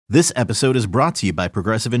This episode is brought to you by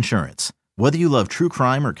Progressive Insurance. Whether you love true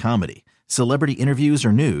crime or comedy, celebrity interviews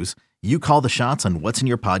or news, you call the shots on what's in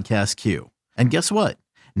your podcast queue. And guess what?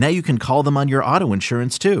 Now you can call them on your auto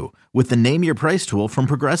insurance too with the Name Your Price tool from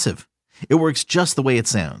Progressive. It works just the way it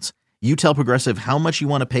sounds. You tell Progressive how much you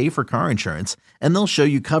want to pay for car insurance, and they'll show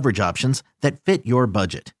you coverage options that fit your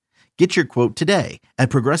budget. Get your quote today at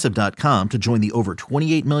Progressive.com to join the over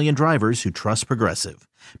 28 million drivers who trust Progressive.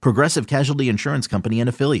 Progressive Casualty Insurance Company and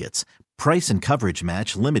Affiliates. Price and coverage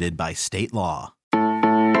match limited by state law.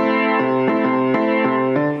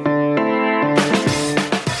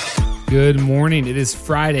 Good morning. It is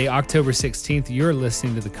Friday, October 16th. You're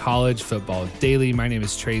listening to the College Football Daily. My name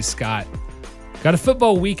is Trey Scott. Got a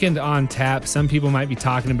football weekend on tap. Some people might be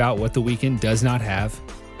talking about what the weekend does not have.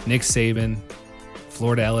 Nick Saban,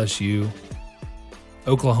 Florida LSU,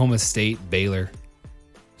 Oklahoma State, Baylor,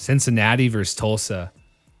 Cincinnati versus Tulsa.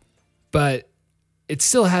 But it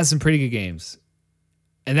still has some pretty good games.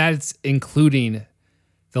 And that's including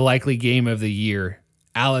the likely game of the year,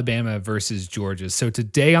 Alabama versus Georgia. So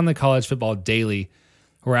today on the College Football Daily,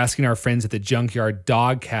 we're asking our friends at the Junkyard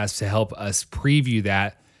Dogcast to help us preview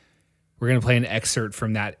that. We're going to play an excerpt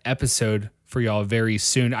from that episode for y'all very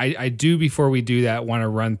soon. I do, before we do that, want to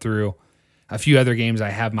run through a few other games I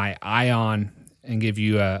have my eye on and give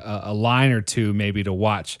you a line or two maybe to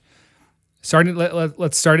watch.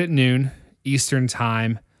 Let's start at noon Eastern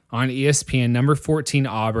time on ESPN. Number 14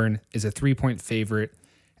 Auburn is a 3-point favorite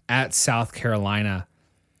at South Carolina.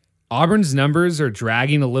 Auburn's numbers are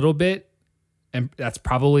dragging a little bit, and that's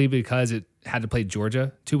probably because it had to play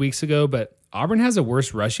Georgia 2 weeks ago, but Auburn has a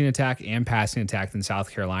worse rushing attack and passing attack than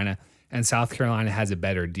South Carolina, and South Carolina has a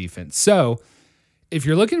better defense. So if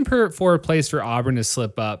you're looking for a place for Auburn to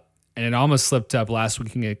slip up, and it almost slipped up last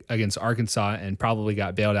week against Arkansas and probably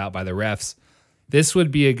got bailed out by the refs, this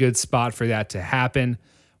would be a good spot for that to happen.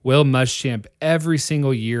 Will Muschamp every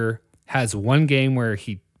single year has one game where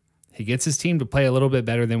he gets his team to play a little bit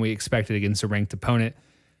better than we expected against a ranked opponent.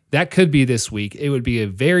 That could be this week. It would be a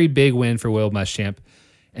very big win for Will Muschamp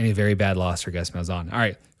and a very bad loss for Gus Malzahn. All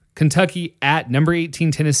right, Kentucky at number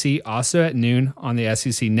 18 Tennessee, also at noon on the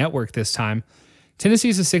SEC Network this time. Tennessee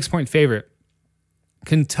is a 6-point favorite.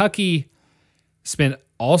 Kentucky spent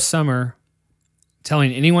all summer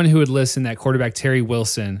telling anyone who would listen that quarterback Terry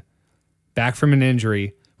Wilson, back from an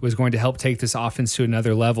injury, was going to help take this offense to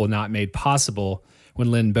another level not made possible when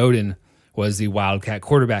Lynn Bowden was the Wildcat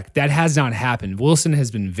quarterback. That has not happened. Wilson has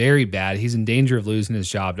been very bad. He's in danger of losing his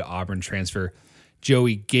job to Auburn transfer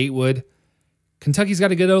Joey Gatewood. Kentucky's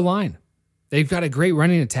got a good O-line. They've got a great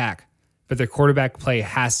running attack, but their quarterback play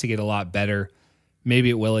has to get a lot better.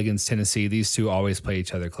 Maybe it will against Tennessee. These two always play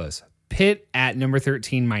each other close. Pitt at number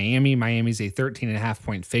 13, Miami. Miami's a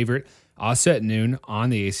 13.5-point favorite, also at noon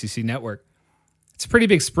on the ACC Network. It's a pretty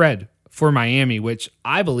big spread for Miami, which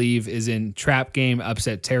I believe is in trap game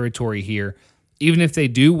upset territory here. Even if they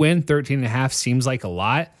do win, 13.5 seems like a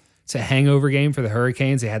lot. It's a hangover game for the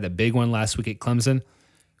Hurricanes. They had the big one last week at Clemson.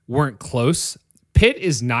 Weren't close. Pitt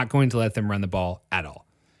is not going to let them run the ball at all.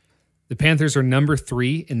 The Panthers are number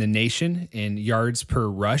 3 in the nation in yards per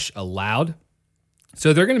rush allowed.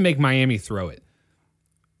 So they're going to make Miami throw it.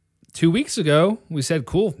 2 weeks ago, we said,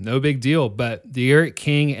 cool, no big deal. But the Eric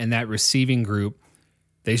King and that receiving group,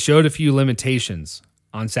 they showed a few limitations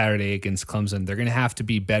on Saturday against Clemson. They're going to have to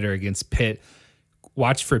be better against Pitt.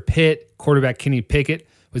 Watch for Pitt. Quarterback Kenny Pickett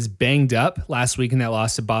was banged up last week in that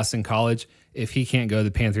loss to Boston College. If he can't go,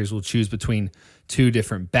 the Panthers will choose between two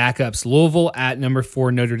different backups. Louisville at number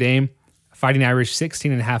 4, Notre Dame. Fighting Irish,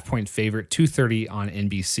 16.5-point favorite, 2:30 on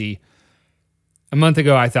NBC. A month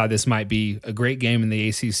ago, I thought this might be a great game in the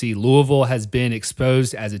ACC. Louisville has been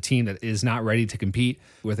exposed as a team that is not ready to compete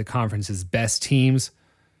with the conference's best teams.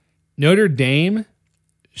 Notre Dame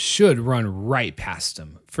should run right past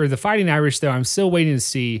them. For the Fighting Irish, though, I'm still waiting to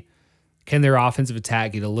see, can their offensive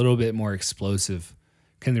attack get a little bit more explosive?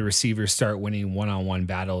 Can the receivers start winning one-on-one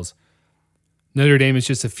battles? Notre Dame is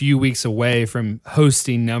just a few weeks away from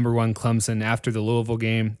hosting number 1 Clemson. After the Louisville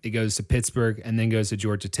game, it goes to Pittsburgh and then goes to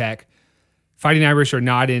Georgia Tech. Fighting Irish are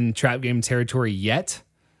not in trap game territory yet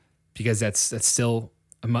because that's still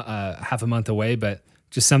half a month away, but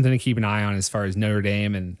just something to keep an eye on as far as Notre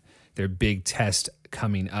Dame and their big test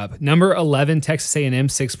coming up. Number 11, Texas A&M,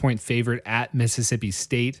 6-point favorite at Mississippi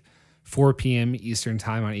State, 4 p.m. Eastern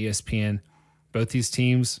time on ESPN. Both these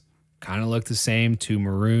teams kind of look the same, two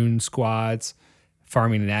maroon squads,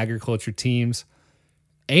 farming and agriculture teams.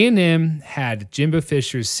 A&M had Jimbo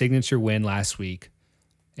Fisher's signature win last week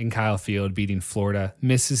in Kyle Field, beating Florida.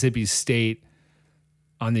 Mississippi State,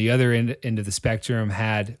 on the other end of the spectrum,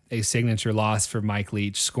 had a signature loss for Mike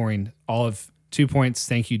Leach, scoring all of 2 points.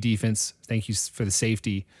 Thank you, defense. Thank you for the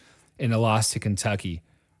safety in a loss to Kentucky.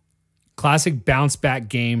 Classic bounce back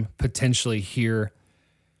game potentially here.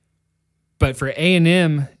 But for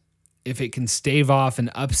A&M, if it can stave off an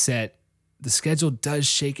upset, the schedule does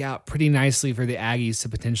shake out pretty nicely for the Aggies to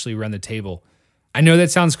potentially run the table. I know that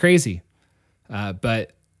sounds crazy,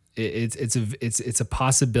 but it's a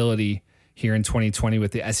possibility here in 2020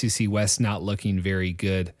 with the SEC West not looking very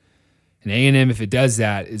good. And A&M, if it does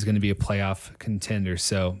that, is going to be a playoff contender.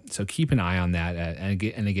 So keep an eye on that.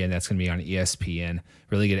 And again, that's going to be on ESPN.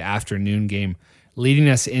 Really good afternoon game, leading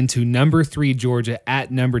us into number 3 Georgia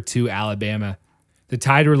at number 2 Alabama. The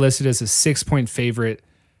Tide were listed as a 6-point favorite.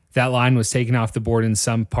 That line was taken off the board in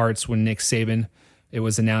some parts when Nick Saban, it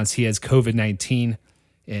was announced he has COVID-19.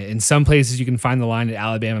 In some places, you can find the line at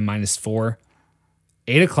Alabama -4.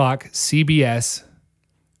 8 o'clock, CBS,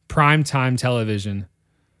 primetime television.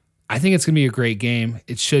 I think it's going to be a great game.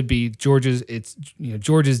 It should be. Georgia's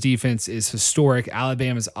defense is historic.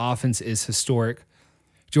 Alabama's offense is historic.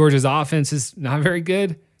 Georgia's offense is not very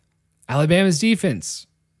good. Alabama's defense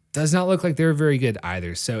does not look like they're very good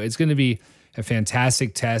either. So it's going to be a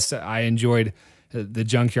fantastic test. I enjoyed the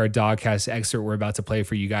Junkyard Dogcast excerpt we're about to play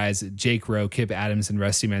for you guys. Jake Rowe, Kip Adams, and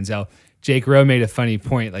Rusty Manziel. Jake Rowe made a funny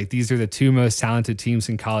point. Like, these are the 2 most talented teams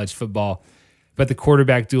in college football. But the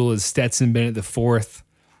quarterback duel is Stetson Bennett IV,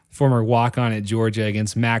 former walk-on at Georgia,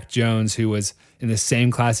 against Mac Jones, who was in the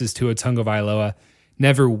same class as Tua Tagovailoa.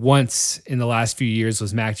 Never once in the last few years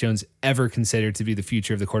was Mac Jones ever considered to be the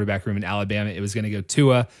future of the quarterback room in Alabama. It was going to go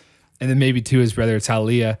Tua, and then maybe Tua's brother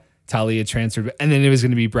Talia. Talia transferred, and then it was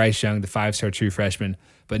going to be Bryce Young, the 5-star true freshman.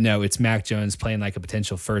 But no, it's Mac Jones playing like a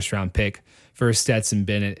potential first-round pick versus Stetson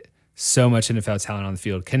Bennett. So much NFL talent on the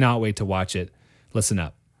field. Cannot wait to watch it. Listen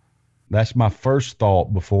up. That's my first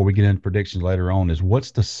thought before we get into predictions later on, is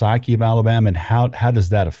what's the psyche of Alabama and how does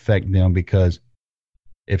that affect them? Because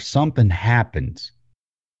if something happens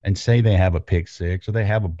and say they have a pick six or they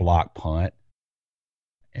have a block punt,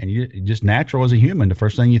 and you just natural as a human, the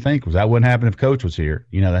first thing you think was that wouldn't happen if Coach was here.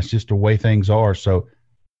 That's just the way things are. So,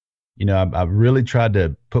 I really tried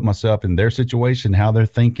to put myself in their situation, how they're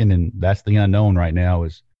thinking, and that's the unknown right now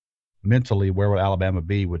is mentally where would Alabama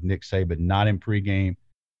be with Nick Saban not in pregame,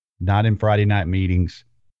 not in Friday night meetings,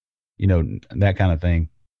 that kind of thing,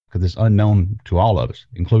 because it's unknown to all of us,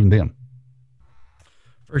 including them.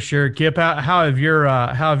 For sure. Kip, how have your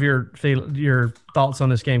thoughts on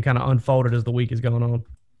this game kind of unfolded as the week is going on?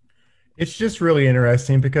 It's just really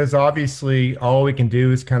interesting because obviously all we can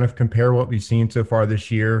do is kind of compare what we've seen so far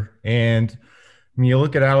this year. And when you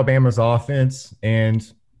look at Alabama's offense, and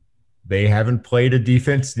they haven't played a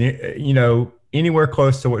defense, anywhere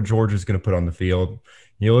close to what Georgia's going to put on the field.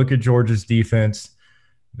 You look at Georgia's defense,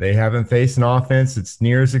 they haven't faced an offense that's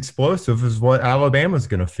near as explosive as what Alabama's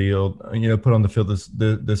going to put on the field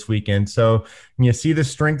this weekend. So when you see the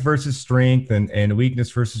strength versus strength and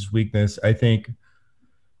weakness versus weakness, I think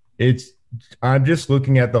I'm just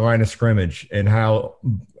looking at the line of scrimmage and how,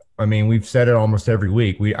 we've said it almost every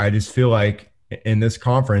week. I just feel like in this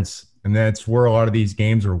conference, and that's where a lot of these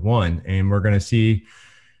games are won. And we're going to see,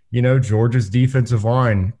 Georgia's defensive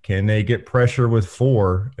line. Can they get pressure with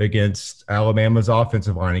 4 against Alabama's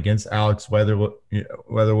offensive line, against Alex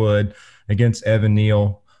Weatherwood, against Evan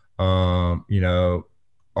Neal?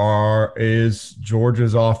 Is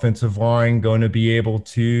Georgia's offensive line going to be able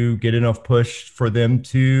to get enough push for them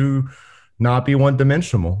to not be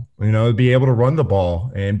one-dimensional, be able to run the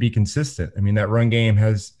ball and be consistent? That run game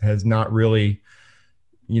has not really,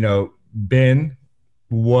 been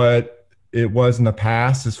what it was in the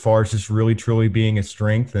past as far as just really, truly being a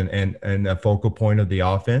strength and a focal point of the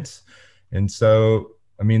offense. And so,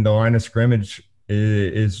 the line of scrimmage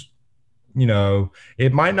is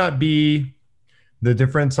it might not be the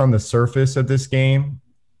difference on the surface of this game,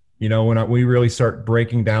 when we really start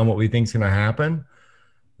breaking down what we think is going to happen.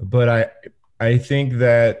 But I think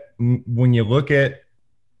that when you look at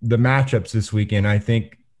the matchups this weekend, I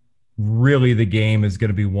think really the game is going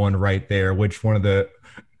to be won right there,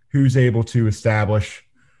 who's able to establish,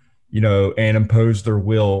 and impose their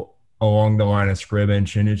will along the line of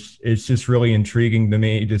scrimmage. And it's just really intriguing to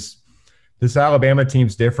me. Just this Alabama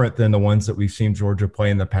team's different than the ones that we've seen Georgia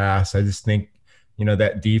play in the past. I just think,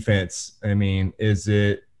 that defense, is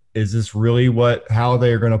this really how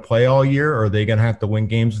they're going to play all year? Or are they going to have to win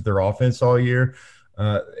games with their offense all year?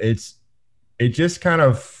 It just kind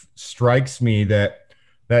of strikes me that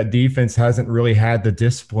defense hasn't really had the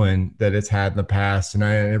discipline that it's had in the past.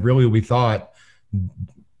 And we thought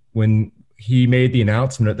when he made the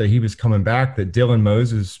announcement that he was coming back, that Dylan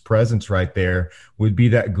Moses' presence right there would be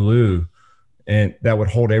that glue and that would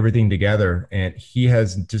hold everything together. And he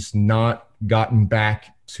has just not gotten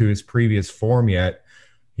back to his previous form yet.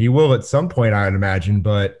 He will at some point, I would imagine,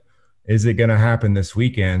 but is it going to happen this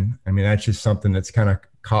weekend? I mean, that's just something that's kind of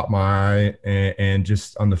caught my eye. And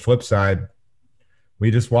just on the flip side, we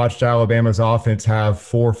just watched Alabama's offense have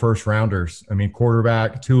 4 first-rounders. I mean,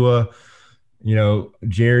 quarterback, Tua,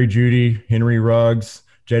 Jerry Jeudy, Henry Ruggs,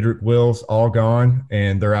 Jedrick Wills, all gone,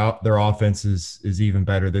 and their offense is even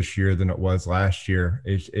better this year than it was last year.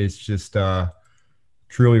 It's just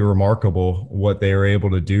truly remarkable what they were able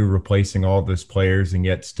to do, replacing all those players, and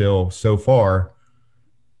yet still, so far,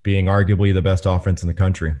 being arguably the best offense in the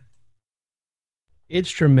country. It's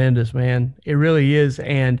tremendous, man. It really is,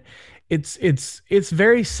 and it's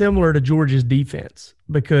very similar to Georgia's defense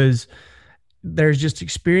because there's just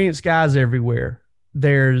experienced guys everywhere.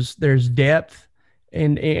 There's depth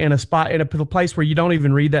in a spot in a place where you don't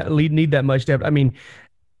even need that much depth. I mean,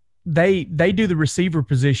 they do the receiver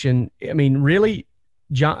position. I mean, really,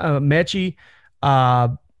 Mechie,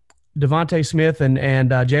 Devontae Smith and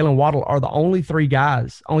Jalen Waddle are the only 3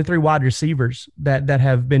 wide receivers that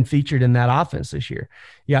have been featured in that offense this year.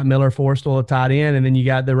 You got Miller Forrestal, a tight end, and then you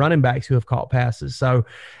got the running backs who have caught passes. So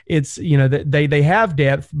it's, they have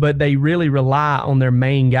depth, but they really rely on their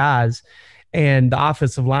main guys. And the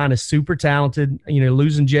offensive line is super talented.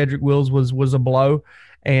 Losing Jedrick Wills was a blow.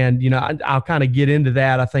 And, I'll kind of get into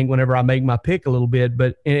that, I think, whenever I make my pick in a little bit,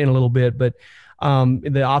 but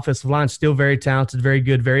the offensive line is still very talented, very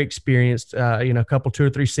good, very experienced. A couple, 2 or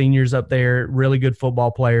 3 seniors up there, really good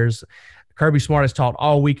football players. Kirby Smart has talked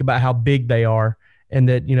all week about how big they are, and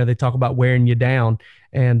that they talk about wearing you down.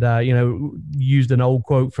 And used an old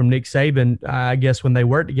quote from Nick Saban, I guess, when they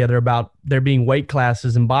worked together about there being weight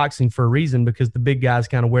classes in boxing for a reason, because the big guys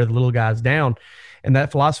kind of wear the little guys down. And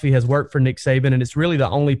that philosophy has worked for Nick Saban, and it's really the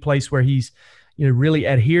only place where he's really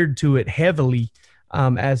adhered to it heavily.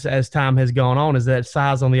 As time has gone on, is that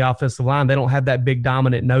size on the offensive line. They don't have that big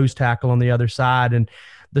dominant nose tackle on the other side. And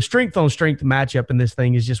the strength on strength matchup in this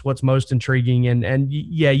thing is just what's most intriguing. And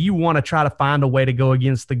you want to try to find a way to go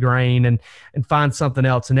against the grain and find something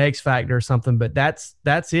else, an X factor or something. But that's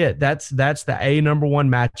it. That's the number one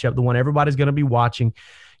matchup, the one everybody's going to be watching.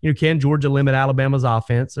 Can Georgia limit Alabama's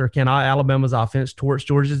offense, or can Alabama's offense torch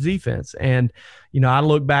Georgia's defense? And, I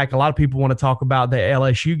look back, a lot of people want to talk about the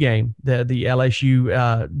LSU game, the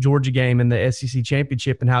LSU Georgia game in the SEC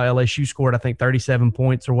championship, and how LSU scored, I think, 37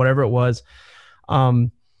 points or whatever it was. The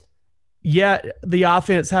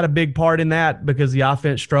offense had a big part in that because the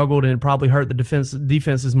offense struggled and it probably hurt the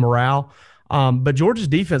defense's morale. But Georgia's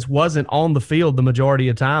defense wasn't on the field the majority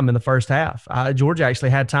of time in the first half. Georgia actually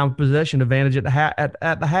had time of possession advantage at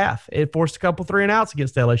the half. It forced a couple 3-and-outs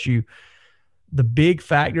against LSU. The big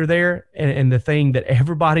factor there, and the thing that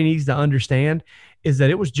everybody needs to understand, is that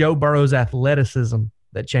it was Joe Burrow's athleticism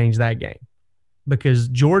that changed that game, because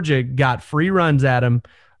Georgia got free runs at him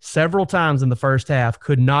several times in the first half,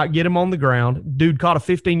 could not get him on the ground. Dude caught a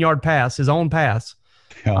 15-yard pass, his own pass.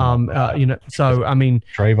 So I mean,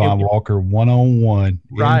 Trayvon Walker 1-on-1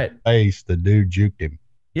 right in face, the dude juked him.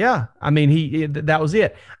 Yeah, I mean that was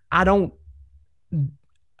it.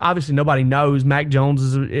 Obviously nobody knows Mac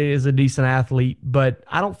Jones is a decent athlete, but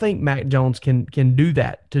I don't think Mac Jones can do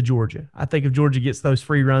that to Georgia. I think if Georgia gets those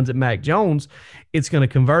free runs at Mac Jones, it's going to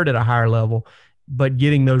convert at a higher level. But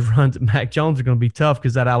getting those runs at Mac Jones are going to be tough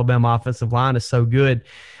because that Alabama offensive line is so good.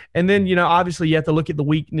 And then, obviously you have to look at the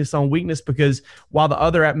weakness on weakness, because while the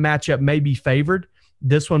other matchup may be favored,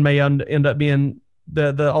 this one may end up being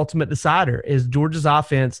the ultimate decider. Is Georgia's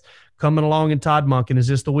offense coming along in Todd Monken? Is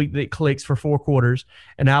this the week that it clicks for 4 quarters?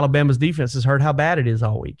 And Alabama's defense has heard how bad it is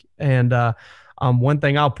all week. And one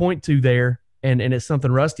thing I'll point to there, and it's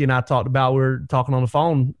something Rusty and I talked about, we were talking on the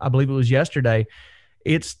phone, I believe it was yesterday.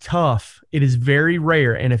 It's tough. It is very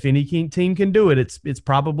rare. And if any team can do it, it's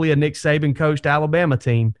probably a Nick Saban coached Alabama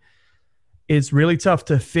team. It's really tough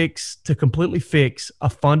to completely fix a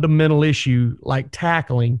fundamental issue like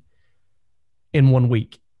tackling in 1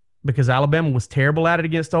 week, because Alabama was terrible at it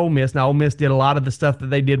against Ole Miss. Now, Ole Miss did a lot of the stuff that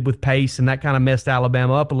they did with pace, and that kind of messed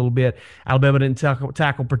Alabama up a little bit. Alabama didn't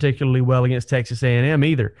tackle particularly well against Texas A&M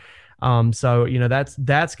either. So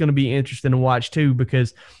that's going to be interesting to watch too,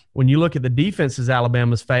 because when you look at the defenses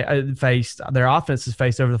Alabama's faced, their offenses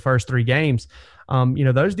faced over the first 3 games,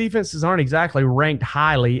 those defenses aren't exactly ranked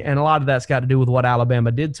highly, and a lot of that's got to do with what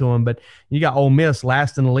Alabama did to them. But you got Ole Miss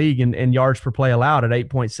last in the league in yards per play allowed at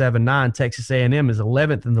 8.79. Texas A&M is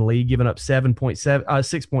 11th in the league, giving up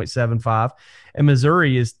 6.75, and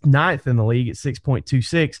Missouri is 9th in the league at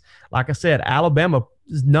 6.26. Like I said, Alabama's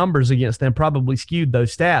numbers against them probably skewed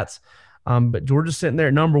those stats. But Georgia's sitting there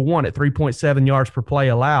at number 1 at 3.7 yards per play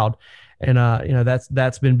allowed. And,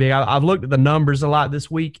 that's been big. I've looked at the numbers a lot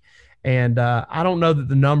this week, And I don't know that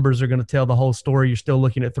the numbers are going to tell the whole story. You're still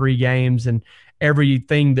looking at 3 games, and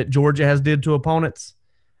everything that Georgia has did to opponents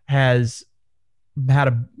has had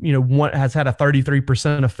a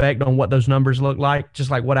 33% effect on what those numbers look like,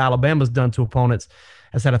 just like what Alabama's done to opponents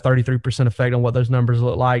has had a 33% effect on what those numbers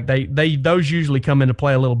look like. Those usually come into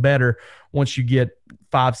play a little better once you get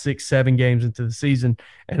 5, 6, 7 games into the season,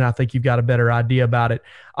 and I think you've got a better idea about it.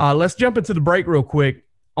 Let's jump into the break real quick.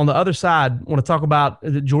 On the other side, I want to talk about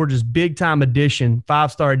Georgia's big-time addition,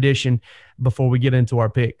 5-star addition, before we get into our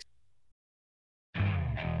picks.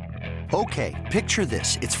 Okay, picture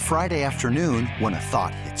this. It's Friday afternoon when a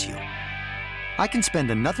thought hits you. I can spend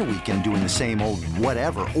another weekend doing the same old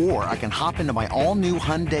whatever, or I can hop into my all-new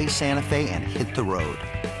Hyundai Santa Fe and hit the road.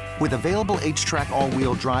 With available H-Track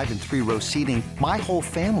all-wheel drive and 3-row seating, my whole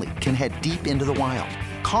family can head deep into the wild.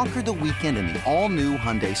 Conquer the weekend in the all-new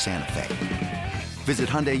Hyundai Santa Fe. Visit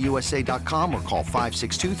HyundaiUSA.com or call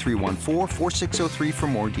 562-314-4603 for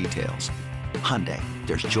more details. Hyundai,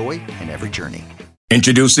 there's joy in every journey.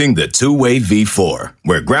 Introducing the Two-Way V4,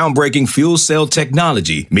 where groundbreaking fuel cell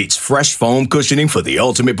technology meets fresh foam cushioning for the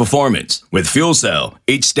ultimate performance. With Fuel Cell,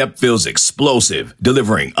 each step feels explosive,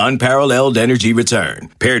 delivering unparalleled energy return.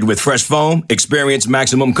 Paired with fresh foam, experience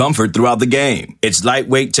maximum comfort throughout the game. Its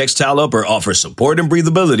lightweight textile upper offers support and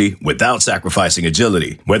breathability without sacrificing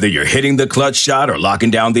agility. Whether you're hitting the clutch shot or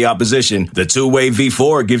locking down the opposition, the Two-Way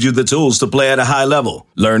V4 gives you the tools to play at a high level.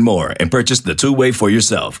 Learn more and purchase the Two-Way for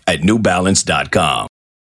yourself at NewBalance.com.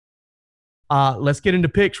 Let's get into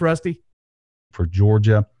picks, Rusty. For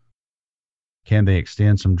Georgia, can they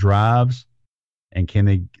extend some drives and can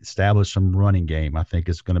they establish some running game? I think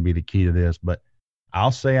it's going to be the key to this. But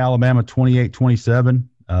I'll say Alabama 28-27.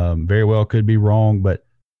 Very well could be wrong, but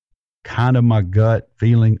kind of my gut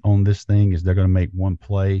feeling on this thing is they're going to make one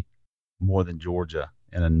play more than Georgia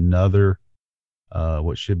in another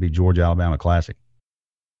what should be Georgia-Alabama Classic.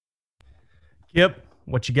 Kip,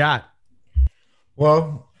 what you got?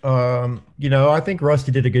 Well, I think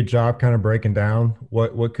Rusty did a good job kind of breaking down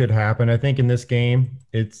what could happen. I think in this game,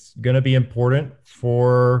 it's going to be important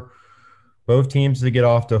for both teams to get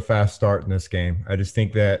off to a fast start in this game. I just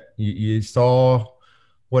think that you saw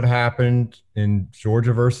what happened in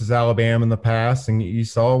Georgia versus Alabama in the past, and you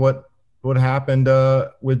saw what happened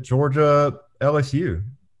with Georgia LSU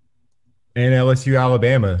and LSU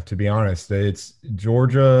Alabama. To be honest, it's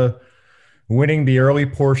Georgia winning the early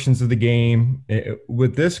portions of the game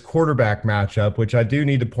with this quarterback matchup, which I do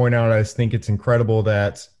need to point out. I just think it's incredible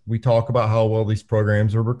that we talk about how well these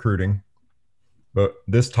programs are recruiting, but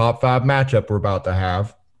this top 5 matchup we're about to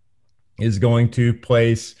have is going to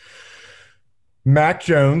place Mac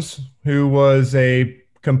Jones, who was a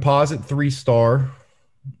composite 3-star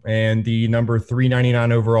and the number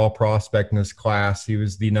 399 overall prospect in this class. He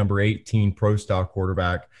was the number 18 pro style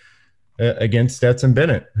quarterback, against Stetson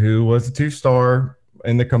Bennett, who was a 2-star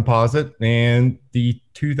in the composite and the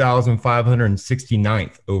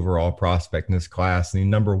 2,569th overall prospect in this class, and the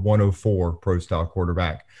number 104 pro-style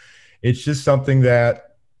quarterback. It's just something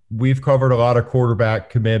that we've covered a lot of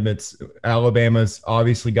quarterback commitments. Alabama's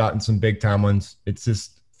obviously gotten some big-time ones. It's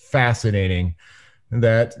just fascinating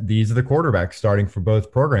that these are the quarterbacks starting for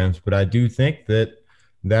both programs, but I do think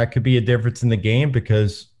that could be a difference in the game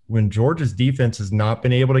because when Georgia's defense has not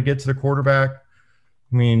been able to get to the quarterback,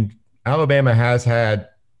 I mean, Alabama has had,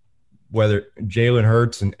 whether Jalen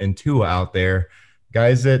Hurts and Tua out there,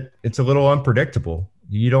 guys that it's a little unpredictable.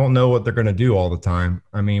 You don't know what they're going to do all the time.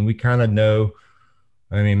 I mean, we kind of know.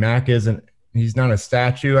 I mean, Mac he's not a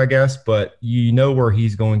statue, I guess, but you know where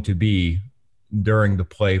he's going to be during the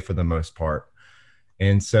play for the most part.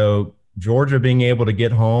 And so Georgia being able to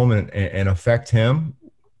get home and affect him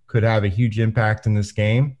could have a huge impact in this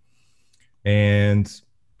game. And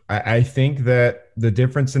I think that the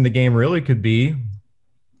difference in the game really could be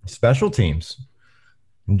special teams.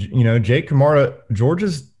 Jake Camarda, Georgia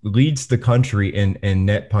leads the country in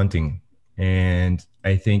net punting. And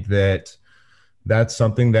I think that that's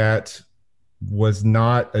something that was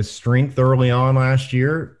not a strength early on last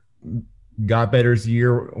year, got better as the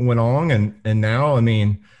year went on. And now, I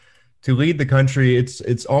mean, to lead the country,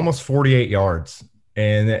 it's almost 48 yards.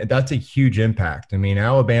 And that's a huge impact. I mean,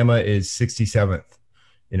 Alabama is 67th,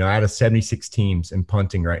 out of 76 teams in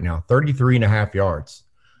punting right now, 33.5 yards.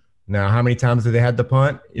 Now, how many times have they had to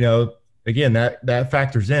punt? Again, that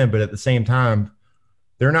factors in, but at the same time,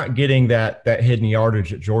 they're not getting that hidden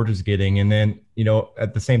yardage that Georgia's getting. And then,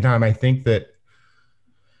 at the same time, I think that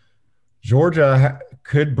Georgia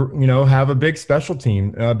could, have a big special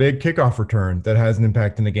team, a big kickoff return that has an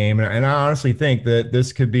impact in the game. And I honestly think that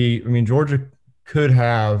this could be, Georgia could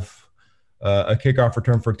have a kickoff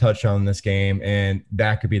return for a touchdown in this game, and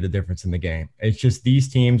that could be the difference in the game. It's just these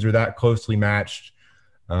teams are that closely matched,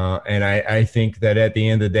 and I think that at the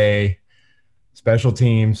end of the day, special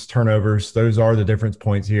teams, turnovers, those are the difference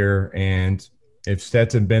points here. And if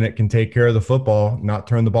Stetson Bennett can take care of the football, not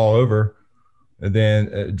turn the ball over,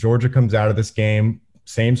 then Georgia comes out of this game.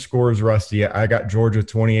 Same score as Rusty. I got Georgia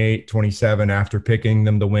 28-27 after picking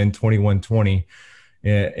them to win 21-20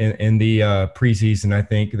 in the preseason. I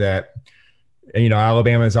think that,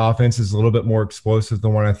 Alabama's offense is a little bit more explosive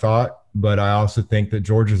than what I thought, but I also think that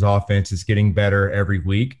Georgia's offense is getting better every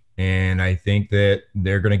week. And I think that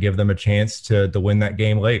they're going to give them a chance to win that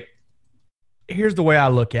game late. Here's the way I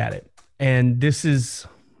look at it. And this is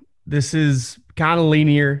kind of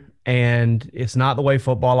linear, and it's not the way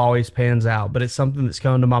football always pans out, but it's something that's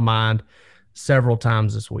come to my mind several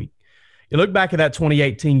times this week. You look back at that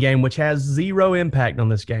 2018 game, which has zero impact on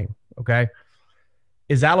this game, okay?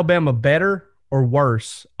 Is Alabama better or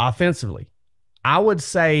worse offensively? I would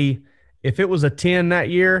say if it was a 10 that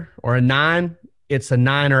year or a 9, it's a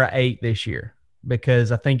 9 or an 8 this year,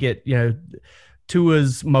 because I think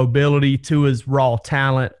Tua's mobility, Tua's raw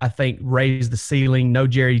talent, I think raised the ceiling. No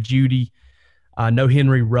Jerry Jeudy, no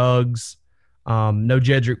Henry Ruggs, no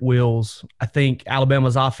Jedrick Wills. I think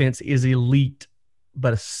Alabama's offense is elite,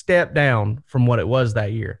 but a step down from what it was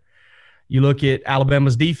that year. You look at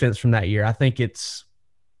Alabama's defense from that year. I think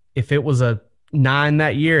if it was a 9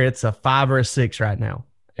 that year, it's a 5 or a 6 right now.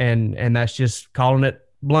 And that's just calling it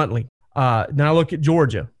bluntly. Then I look at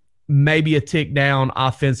Georgia, maybe a tick down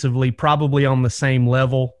offensively, probably on the same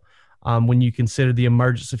level when you consider the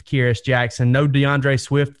emergence of Kearis Jackson. No DeAndre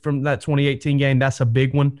Swift from that 2018 game. That's a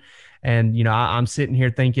big one. And, I'm sitting here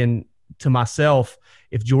thinking to myself,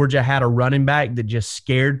 if Georgia had a running back that just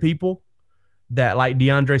scared people, that like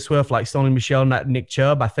DeAndre Swift, like Stoney Michel, not Nick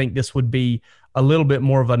Chubb, I think this would be a little bit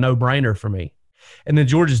more of a no-brainer for me. And then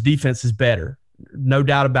Georgia's defense is better. No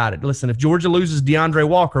doubt about it. Listen, if Georgia loses DeAndre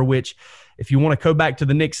Walker, which if you want to go back to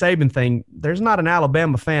the Nick Saban thing, there's not an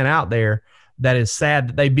Alabama fan out there that is sad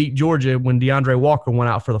that they beat Georgia when DeAndre Walker went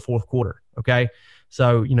out for the fourth quarter, okay?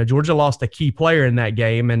 So, Georgia lost a key player in that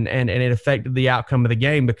game, and it affected the outcome of the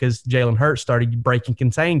game because Jalen Hurts started breaking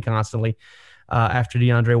contain constantly after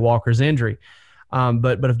DeAndre Walker's injury.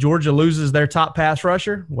 But if Georgia loses their top pass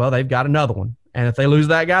rusher, well, they've got another one. And if they lose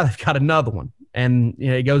that guy, they've got another one. And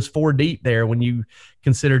it goes 4 deep there when you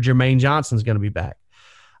consider Jermaine Johnson's going to be back.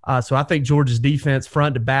 So I think Georgia's defense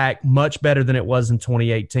front to back much better than it was in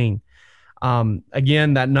 2018.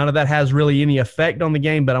 Again, that none of that has really any effect on the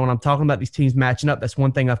game, but when I'm talking about these teams matching up, that's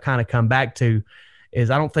one thing I've kind of come back to is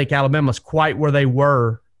I don't think Alabama's quite where they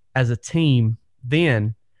were as a team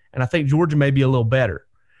then, and I think Georgia may be a little better.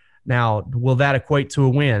 Now, will that equate to a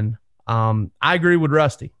win? I agree with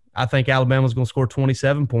Rusty. I think Alabama's going to score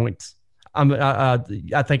 27 points.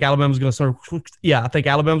 I think Alabama's going to score. Yeah, I think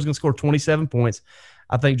Alabama's going to score 27 points.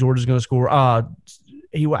 I think Georgia's going to score.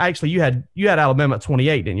 You had Alabama at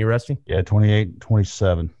 28, didn't you, Rusty? Yeah,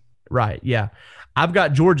 28-27. Right. Yeah, I've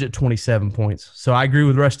got Georgia at 27 points, so I agree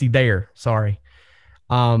with Rusty there. Sorry,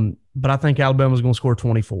 but I think Alabama's going to score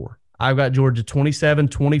 24. I've got Georgia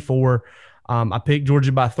 27-24. I picked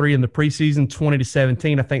Georgia by 3 in the preseason,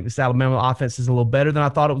 20-17. I think this Alabama offense is a little better than I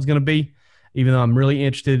thought it was going to be, even though I'm really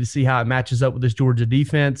interested to see how it matches up with this Georgia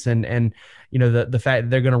defense and the fact that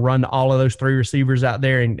they're going to run all of those 3 receivers out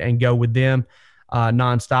there and go with them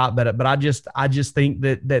nonstop. But I just think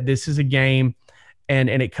that this is a game, and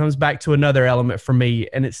it comes back to another element for me,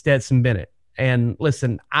 and it's Stetson Bennett. And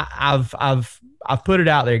listen, I've put it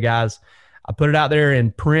out there, guys. I put it out there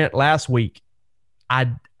in print last week.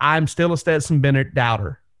 I'm still a Stetson Bennett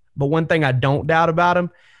doubter. But one thing I don't doubt about him,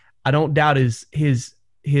 I don't doubt his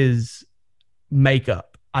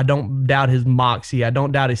makeup. I don't doubt his moxie. I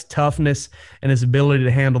don't doubt his toughness and his ability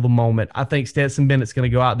to handle the moment. I think Stetson Bennett's going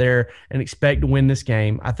to go out there and expect to win this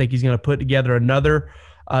game. I think he's going to put together another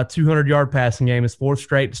 200-yard passing game, his 4th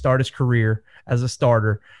straight to start his career as a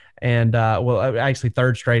starter. And, actually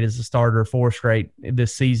 3rd straight as a starter, 4th straight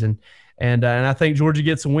this season. And I think Georgia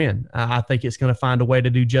gets a win. I think it's going to find a way to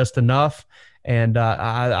do just enough. And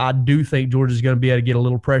I do think Georgia's going to be able to get a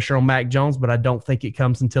little pressure on Mac Jones, but I don't think it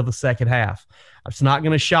comes until the second half. It's not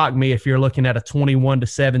going to shock me if you're looking at a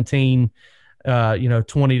 21-17,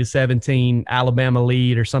 20-17 Alabama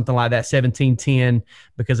lead or something like that, 17-10,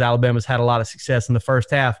 because Alabama's had a lot of success in the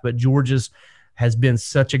first half. But Georgia's has been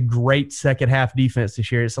such a great second half defense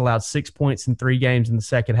this year. It's allowed 6 points in 3 games in the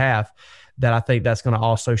second half that I think that's going to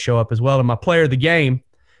also show up as well. And my player of the game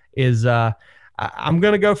is I'm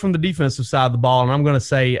going to go from the defensive side of the ball, and I'm going to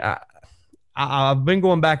say I've been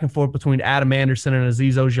going back and forth between Adam Anderson and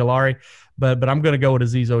Azeez Ojulari, but I'm going to go with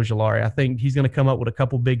Azeez Ojulari. I think he's going to come up with a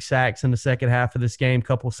couple big sacks in the second half of this game,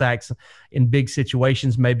 couple sacks in big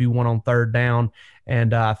situations, maybe one on third down,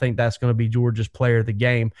 and I think that's going to be Georgia's player of the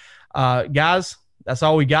game. Guys, that's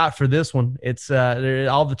all we got for this one. It's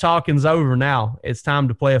all the talking's over now. It's time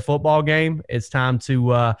to play a football game. It's time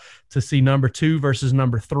to see number 2 versus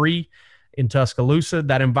number 3 in Tuscaloosa.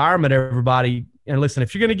 That environment, everybody. And listen,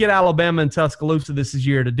 if you're going to get Alabama and Tuscaloosa, this is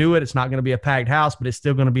year to do it. It's not going to be a packed house, but it's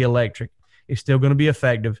still going to be electric. It's still going to be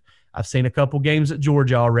effective. I've seen a couple games at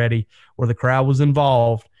Georgia already where the crowd was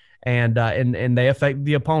involved and they affected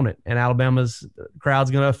the opponent. And Alabama's crowd's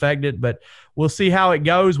going to affect it, but we'll see how it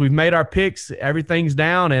goes. We've made our picks. Everything's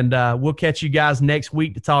down, and we'll catch you guys next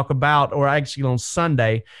week to talk about, or actually on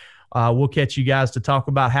Sunday, we'll catch you guys to talk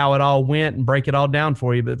about how it all went and break it all down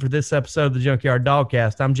for you. But for this episode of the Junkyard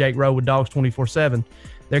Dogcast, I'm Jake Rowe with Dogs 24/7.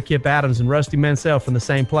 They're Kip Adams and Rusty Mansell from the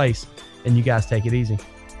same place. And you guys take it easy.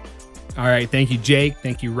 All right. Thank you, Jake.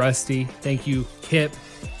 Thank you, Rusty. Thank you, Kip.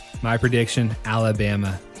 My prediction,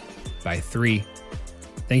 Alabama by 3.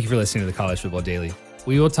 Thank you for listening to the College Football Daily.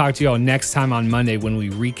 We will talk to you all next time on Monday when we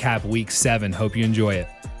recap Week 7. Hope you enjoy it.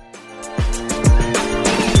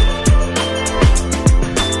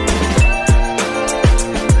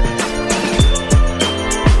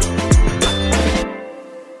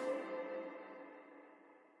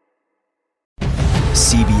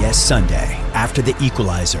 CBS Sunday, after The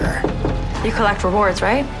Equalizer. You collect rewards,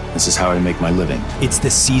 right? This is how I make my living. It's the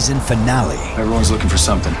season finale. Everyone's looking for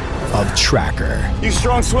something. Of Tracker. You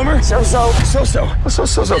strong swimmer? So-so.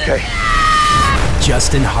 So-so's okay.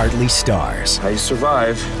 Justin Hartley stars. How you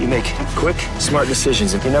survive, you make quick, smart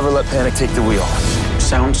decisions, and you never let panic take the wheel.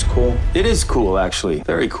 Sounds cool. It is cool, actually.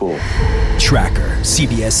 Very cool. Tracker,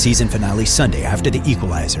 CBS season finale Sunday after The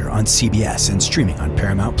Equalizer on CBS and streaming on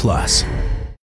Paramount+.